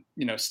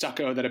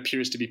 stucco that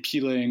appears to be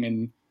peeling,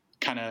 and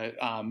kind of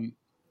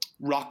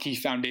rocky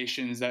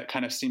foundations that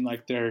kind of seem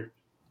like they're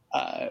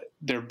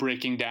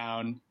breaking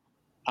down,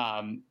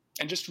 and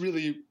just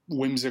really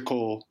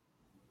whimsical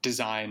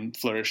design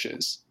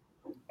flourishes.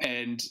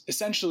 And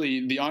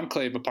essentially, the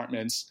Enclave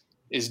Apartments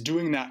is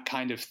doing that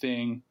kind of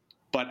thing,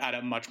 but at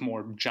a much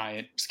more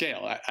giant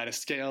scale, at a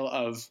scale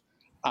of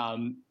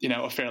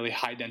a fairly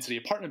high density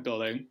apartment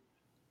building,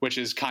 which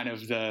is kind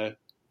of the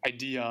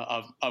idea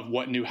of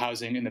what new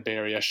housing in the Bay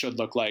Area should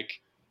look like,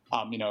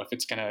 if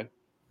it's going to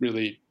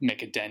really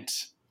make a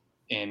dent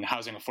in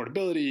housing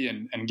affordability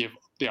and give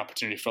the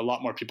opportunity for a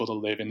lot more people to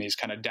live in these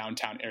kind of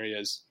downtown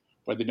areas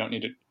where they don't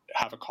need to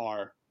have a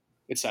car,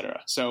 et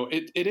cetera. So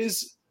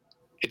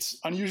it's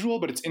unusual,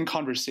 but it's in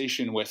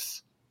conversation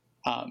with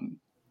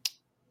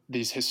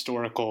these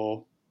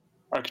historical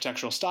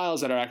architectural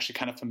styles that are actually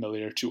kind of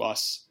familiar to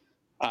us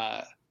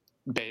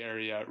Bay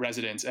Area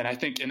residents. And I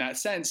think in that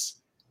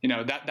sense,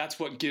 that's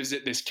what gives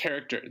it this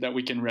character that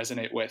we can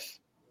resonate with.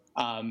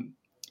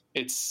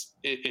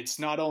 It's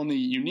not only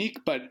unique,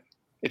 but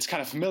it's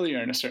kind of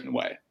familiar in a certain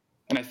way.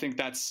 And I think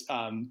that's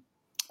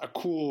a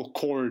cool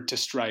chord to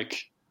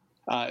strike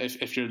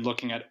if you're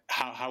looking at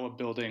how a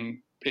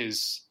building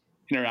is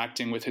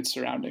interacting with its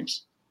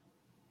surroundings.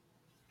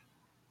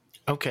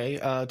 Okay.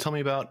 Tell me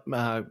about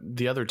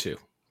the other two.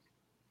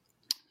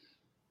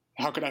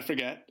 How could I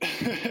forget?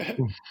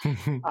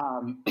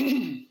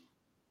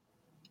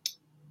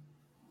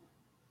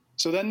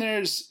 So then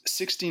there's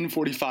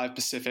 1645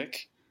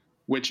 Pacific,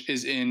 which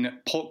is in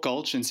Polk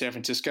Gulch in San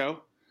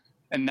Francisco.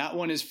 And that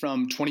one is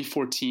from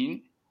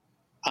 2014.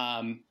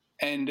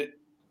 And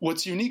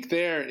what's unique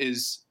there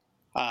is,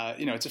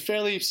 it's a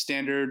fairly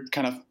standard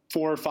kind of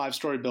 4 or 5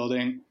 story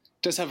building.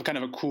 It does have a kind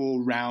of a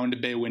cool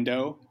round bay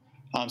window.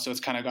 So it's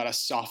kind of got a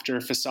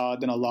softer facade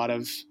than a lot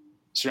of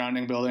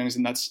surrounding buildings.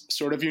 And that's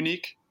sort of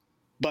unique.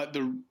 But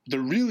the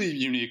really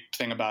unique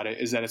thing about it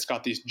is that it's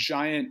got these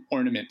giant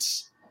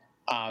ornaments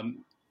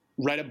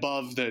right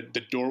above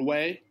the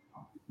doorway.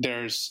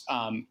 There's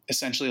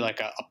essentially like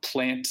a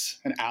plant,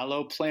 an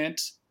aloe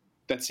plant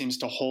that seems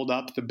to hold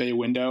up the bay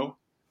window,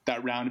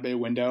 that round bay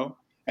window.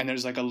 And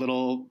there's like a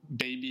little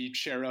baby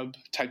cherub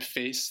type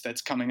face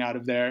that's coming out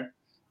of there.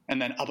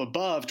 And then up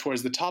above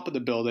towards the top of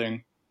the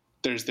building,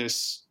 there's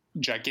this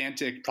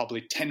gigantic,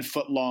 probably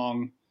 10-foot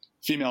long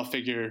female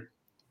figure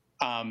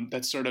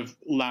that's sort of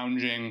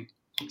lounging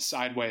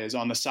sideways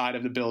on the side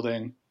of the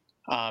building,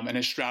 and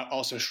is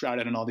also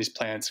shrouded in all these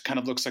plants. It kind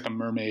of looks like a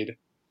mermaid.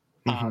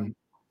 Mm-hmm.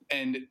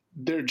 And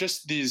they're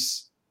just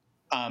these,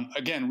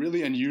 again,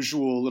 really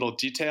unusual little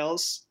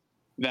details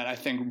that I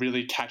think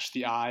really catch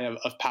the eye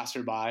of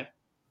passerby.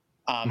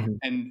 Mm-hmm.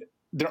 And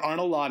there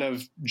aren't a lot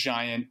of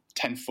giant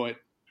 10-foot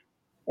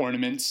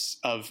ornaments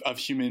of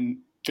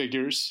human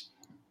figures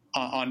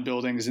on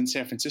buildings in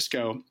San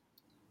Francisco.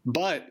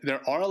 But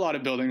there are a lot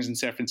of buildings in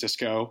San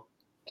Francisco,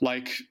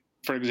 like,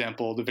 for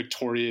example, the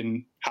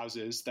Victorian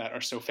houses that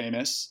are so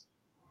famous,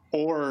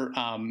 or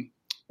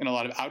in a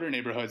lot of outer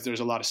neighborhoods, there's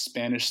a lot of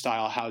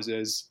Spanish-style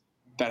houses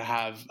that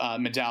have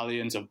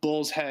medallions of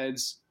bulls'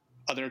 heads,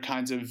 other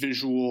kinds of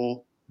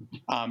visual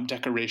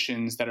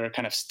decorations that are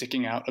kind of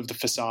sticking out of the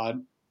facade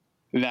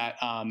that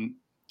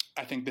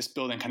I think this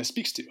building kind of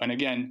speaks to. And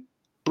again,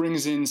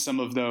 brings in some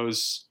of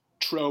those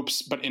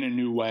tropes, but in a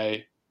new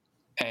way.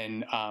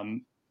 And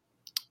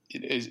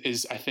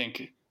is I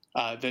think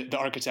the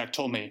architect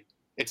told me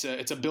it's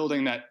a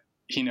building that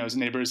he knows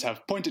neighbors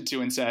have pointed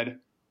to and said,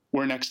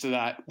 we're next to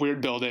that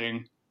weird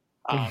building.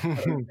 But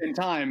at the same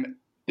time,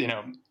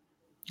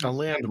 a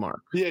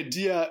landmark. The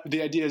idea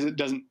is it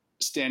doesn't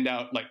stand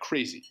out like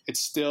crazy. It's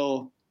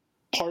still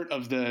part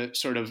of the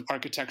sort of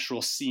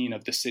architectural scene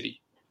of the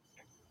city.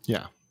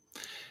 Yeah.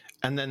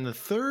 And then the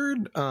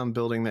third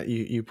building that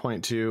you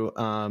point to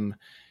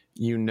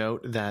you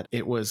note that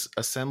it was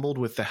assembled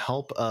with the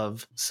help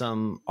of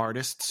some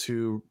artists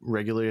who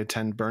regularly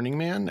attend Burning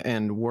Man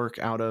and work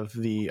out of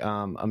the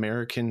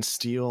American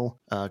Steel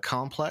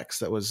complex.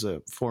 That was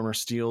a former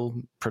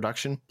steel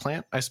production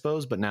plant, I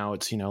suppose, but now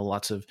it's,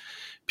 lots of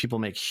people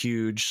make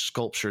huge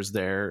sculptures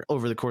there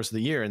over the course of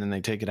the year, and then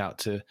they take it out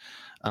to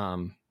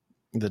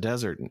the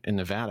desert in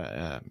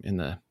Nevada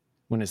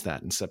when is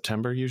that? In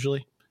September,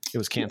 usually? It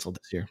was canceled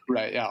this year.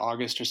 Right. Yeah.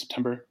 August or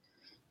September.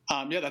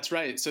 Yeah, that's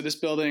right. So this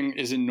building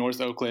is in North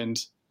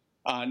Oakland,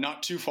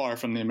 not too far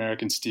from the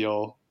American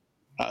Steel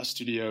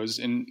studios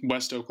in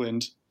West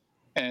Oakland.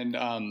 And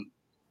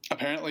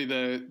apparently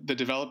the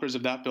developers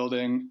of that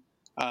building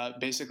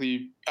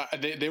basically,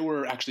 they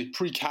were actually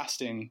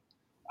precasting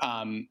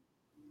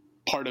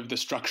part of the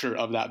structure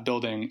of that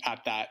building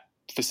at that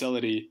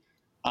facility.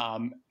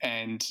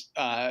 And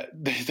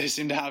they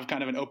seem to have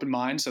kind of an open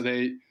mind. So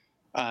they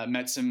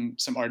met some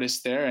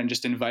artists there and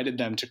just invited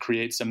them to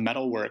create some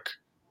metalwork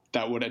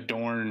that would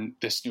adorn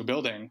this new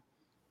building.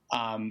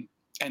 And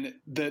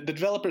the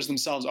developers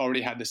themselves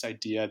already had this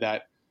idea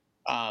that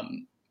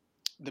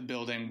the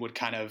building would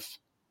kind of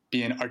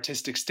be an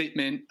artistic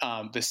statement.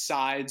 The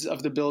sides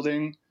of the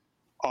building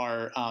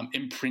are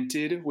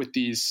imprinted with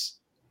these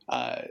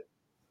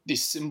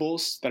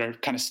symbols that are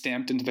kind of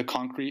stamped into the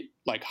concrete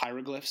like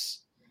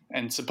hieroglyphs.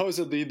 And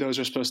supposedly those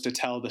are supposed to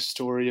tell the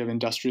story of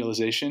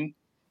industrialization.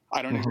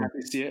 I don't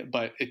exactly see it,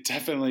 but it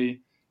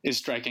definitely is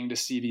striking to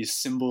see these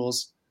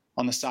symbols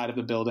on the side of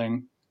the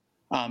building.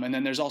 And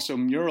then there's also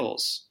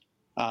murals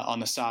on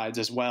the sides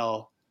as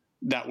well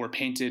that were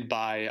painted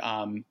by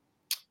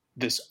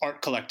this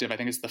art collective. I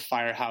think it's the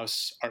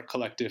Firehouse Art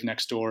Collective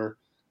next door,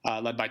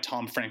 led by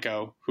Tom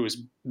Franco, who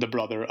is the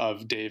brother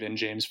of Dave and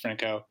James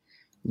Franco.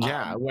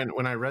 Yeah,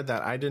 when I read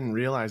that, I didn't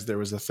realize there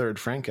was a third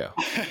Franco.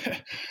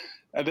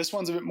 This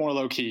one's a bit more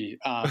low key.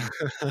 I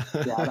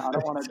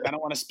don't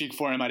want to speak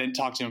for him. I didn't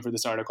talk to him for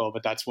this article,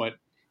 but that's what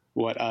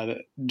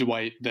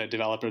Dwight, the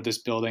developer of this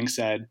building,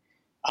 said.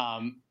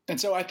 And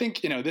so I think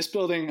this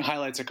building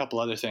highlights a couple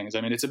other things. I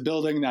mean, it's a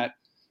building that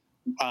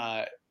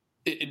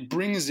it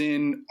brings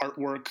in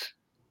artwork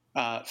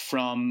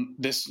from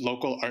this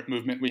local art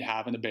movement we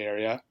have in the Bay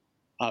Area,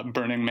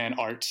 Burning Man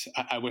art.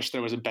 I wish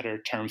there was a better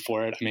term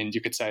for it. I mean, you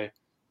could say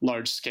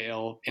large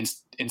scale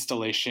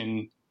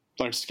installation,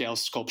 large scale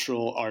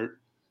sculptural art.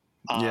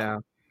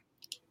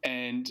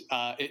 And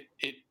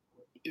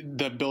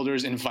the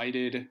builders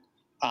invited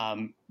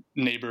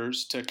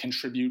neighbors to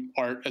contribute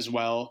art as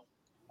well.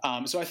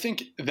 So I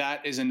think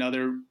that is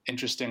another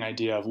interesting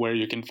idea of where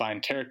you can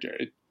find character.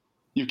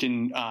 You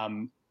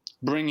can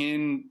bring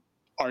in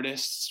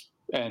artists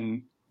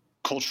and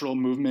cultural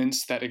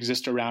movements that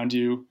exist around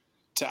you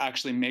to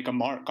actually make a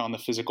mark on the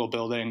physical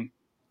building.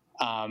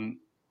 And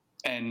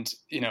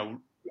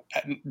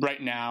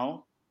right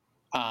now,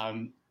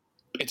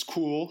 it's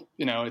cool.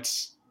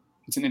 It's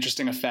an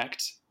interesting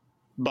effect.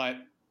 But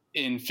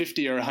in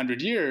 50 or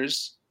 100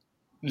 years,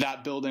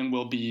 that building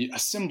will be a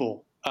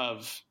symbol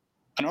of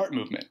an art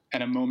movement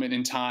and a moment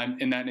in time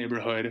in that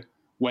neighborhood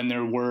when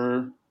there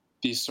were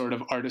these sort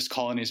of artist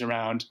colonies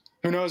around.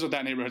 Who knows what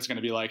that neighborhood's going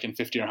to be like in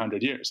 50 or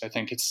 100 years? I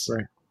think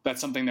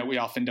that's something that we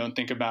often don't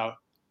think about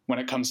when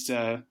it comes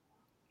to,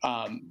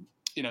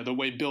 the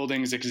way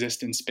buildings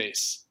exist in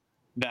space,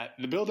 that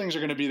the buildings are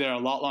going to be there a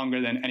lot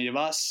longer than any of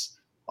us,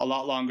 a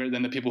lot longer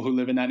than the people who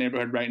live in that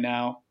neighborhood right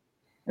now.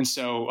 And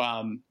so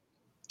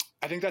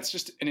I think that's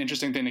just an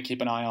interesting thing to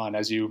keep an eye on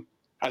as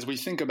we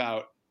think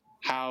about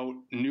how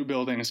new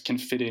buildings can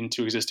fit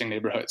into existing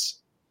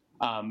neighborhoods.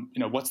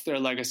 What's their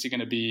legacy going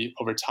to be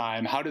over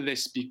time? How do they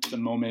speak to the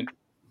moment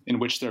in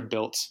which they're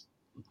built?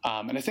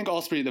 And I think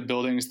all three of the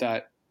buildings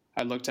that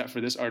I looked at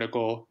for this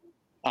article,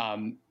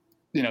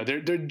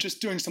 they're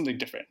just doing something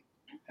different.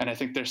 And I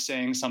think they're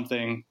saying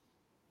something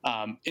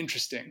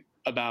interesting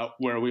about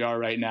where we are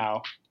right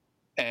now.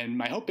 And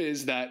my hope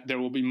is that there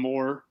will be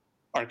more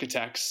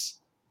architects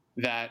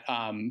that,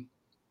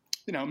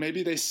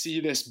 maybe they see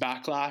this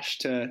backlash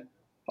to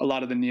a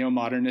lot of the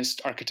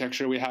neo-modernist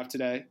architecture we have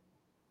today,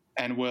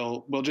 and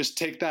we'll just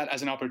take that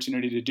as an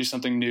opportunity to do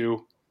something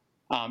new,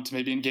 to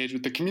maybe engage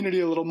with the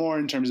community a little more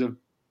in terms of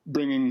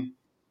bringing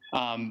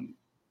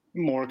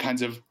more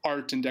kinds of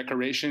art and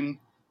decoration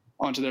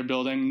onto their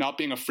building, not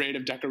being afraid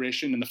of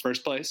decoration in the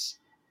first place,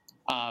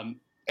 and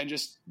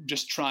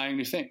just trying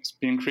new things,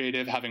 being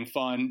creative, having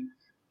fun,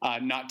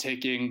 not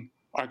taking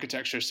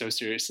architecture so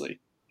seriously,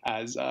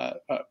 as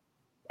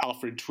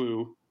Alfred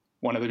Twu,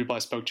 one of the people I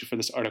spoke to for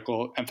this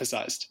article,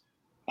 emphasized.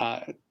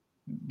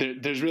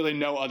 There's really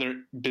no other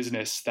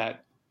business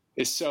that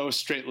is so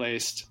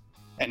straight-laced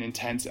and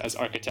intense as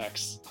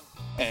architects.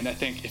 And I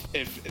think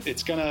if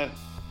it's going to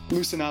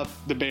loosen up,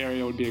 the Bay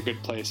Area would be a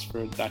good place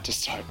for that to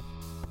start.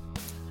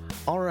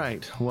 All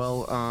right.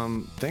 Well,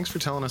 thanks for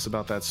telling us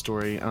about that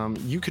story.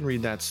 You can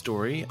read that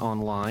story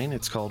online.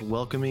 It's called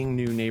Welcoming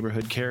New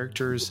Neighborhood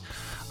Characters,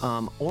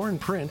 or in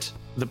print.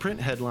 The print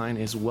headline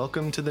is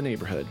Welcome to the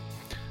Neighborhood.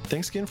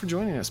 Thanks again for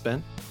joining us,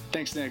 Ben.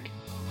 Thanks, Nick.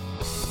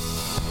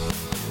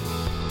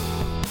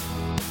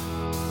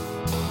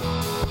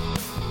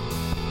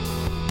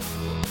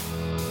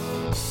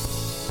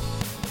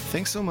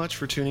 Thanks so much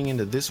for tuning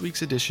into this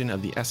week's edition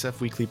of the SF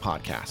Weekly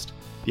podcast.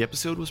 The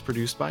episode was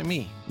produced by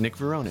me, Nick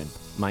Veronin.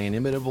 My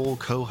inimitable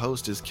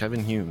co-host is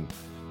Kevin Hume.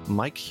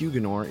 Mike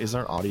Huguenor is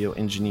our audio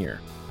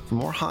engineer. For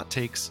more hot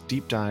takes,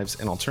 deep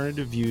dives, and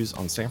alternative views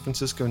on San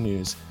Francisco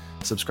news,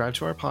 subscribe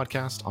to our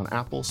podcast on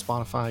Apple,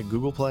 Spotify,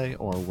 Google Play,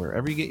 or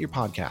wherever you get your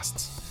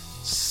podcasts.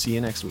 See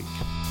you next week.